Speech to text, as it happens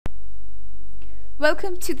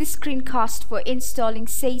Welcome to the screencast for installing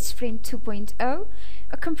SageFrame 2.0,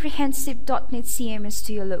 a comprehensive .NET CMS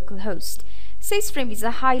to your local host. SageFrame is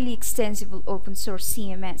a highly extensible open source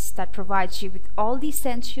CMS that provides you with all the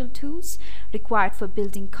essential tools required for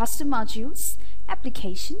building custom modules,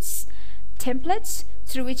 applications, templates,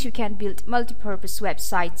 through which you can build multi-purpose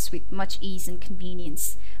websites with much ease and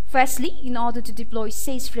convenience. Firstly, in order to deploy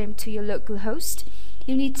SageFrame to your local host,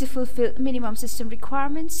 you need to fulfill minimum system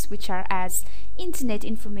requirements, which are as Internet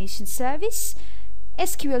Information Service,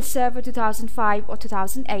 SQL Server 2005 or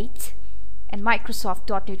 2008, and Microsoft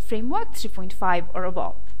 .NET Framework 3.5 or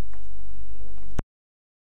above.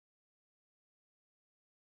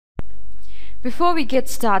 Before we get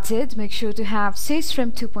started, make sure to have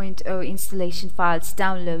SageFrame 2.0 installation files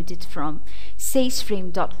downloaded from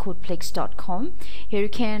sageframe.codeplex.com. Here you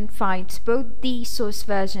can find both the source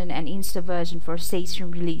version and install version for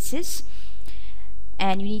SageFrame releases.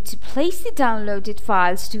 And you need to place the downloaded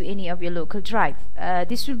files to any of your local drive.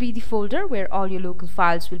 This will be the folder where all your local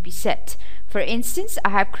files will be set. For instance, I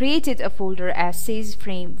have created a folder as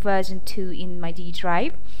SageFrame version 2 in my D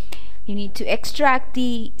drive. You need to extract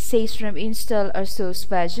the SageFrame install or source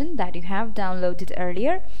version that you have downloaded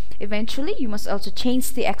earlier. Eventually, you must also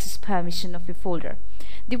change the access permission of your folder.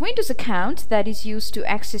 The Windows account that is used to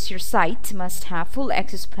access your site must have full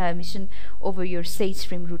access permission over your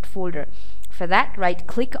SageFrame root folder. For that,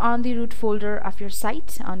 right-click on the root folder of your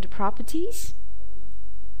site under Properties.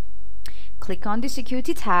 Click on the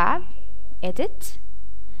Security tab, Edit,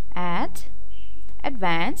 Add,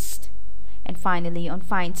 Advanced, and finally on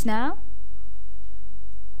Find Now.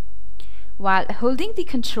 While holding the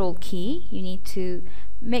Control key, you need to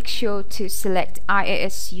make sure to select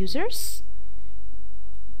IIS Users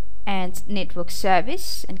and Network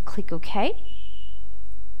Service and click OK.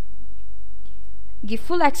 Give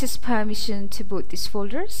full access permission to both these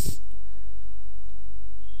folders.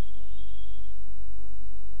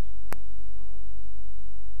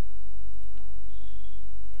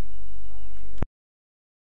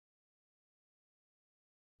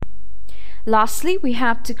 Lastly, we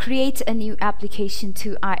have to create a new application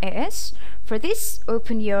to IIS. For this,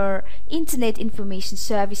 open your Internet Information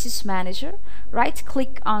Services Manager,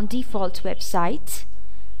 right-click on Default Website,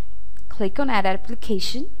 click on Add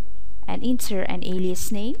Application, and enter an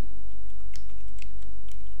alias name.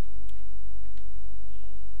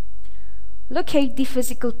 Locate the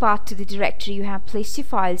physical path to the directory you have placed your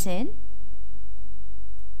files in.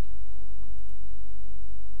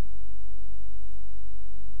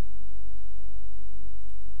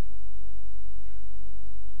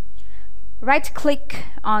 Right-click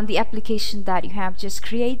on the application that you have just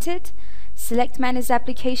created, select Manage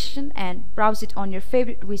Application and browse it on your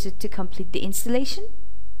favorite wizard to complete the installation.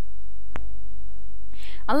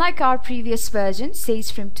 Unlike our previous version,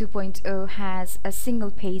 SageFrame 2.0 has a single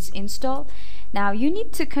page install. Now you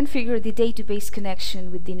need to configure the database connection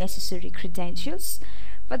with the necessary credentials.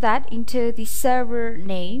 For that, enter the server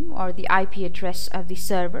name or the IP address of the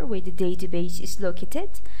server where the database is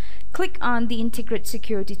located. Click on the Integrate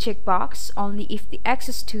Security checkbox only if the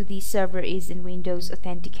access to the server is in Windows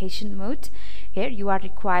Authentication mode. Here you are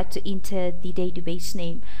required to enter the database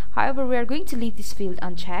name. However, we are going to leave this field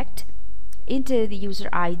unchecked. Enter the user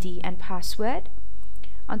ID and password.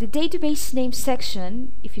 On the database name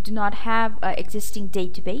section, if you do not have an existing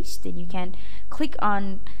database, then you can click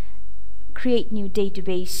on Create New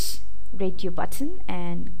Database radio button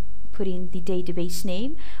and put in the database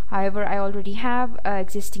name. However, I already have an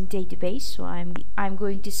existing database, so I'm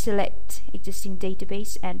going to select existing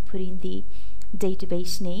database and put in the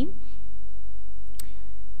database name.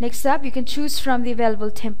 Next up, you can choose from the available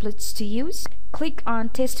templates to use. Click on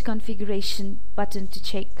Test Configuration button to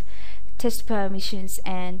check test permissions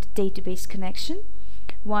and database connection.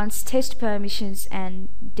 Once test permissions and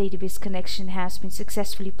database connection has been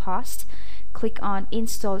successfully passed, click on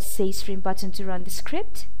Install SageFrame button to run the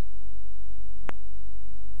script.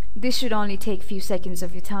 This should only take a few seconds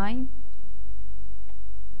of your time.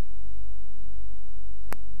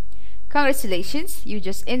 Congratulations, you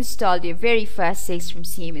just installed your very first SageFrame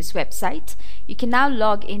CMS website. You can now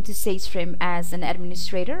log into SageFrame as an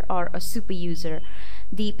administrator or a super user.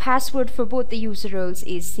 The password for both the user roles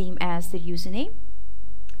is same as the username.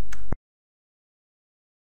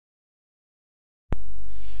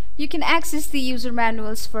 You can access the user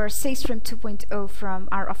manuals for SageFrame 2.0 from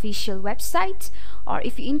our official website, or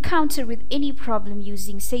if you encounter with any problem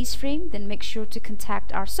using SageFrame, then make sure to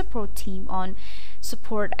contact our support team on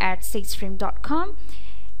support@sageframe.com.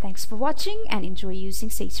 Thanks for watching and enjoy using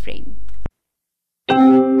SageFrame.